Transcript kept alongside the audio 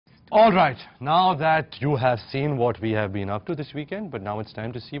All right, now that you have seen what we have been up to this weekend, but now it's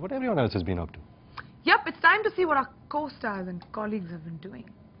time to see what everyone else has been up to. Yep, it's time to see what our co-stars and colleagues have been doing.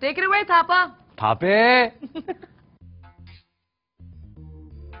 Take it away, Thapa. Thape!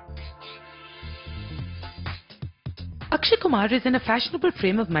 Akshay Kumar is in a fashionable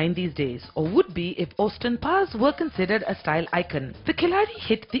frame of mind these days, or would be if Austin Powers were considered a style icon. The Khiladi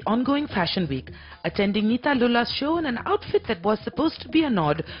hit the ongoing fashion week, attending Neeta Lulla's show in an outfit that was supposed to be a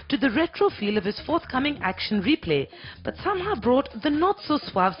nod to the retro feel of his forthcoming Action Replay, but somehow brought the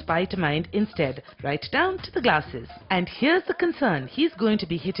not-so-suave spy to mind instead, right down to the glasses. And here's the concern, he's going to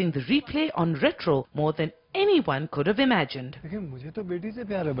be hitting the replay on retro more than anyone could have imagined. Yeah,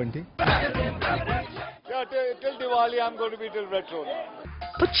 till Diwali I'm going to be till retro now.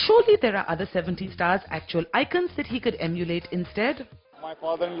 But surely there are other 70s stars, actual icons that he could emulate instead. My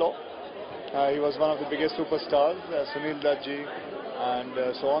father-in-law, he was one of the biggest superstars, Sunil Dutt-ji, and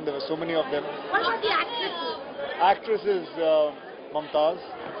so on. There were so many of them. What about the actresses? Actresses, Mumtaz.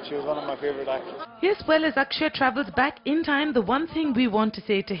 She was one of my favorite actors. Yes, well, as Akshay travels back in time, the one thing we want to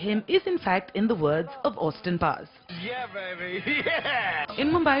say to him is in fact in the words of Austin Powers. Yeah, baby, yeah! In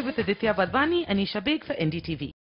Mumbai with Aditya Wadhwani, Anisha Beg for NDTV.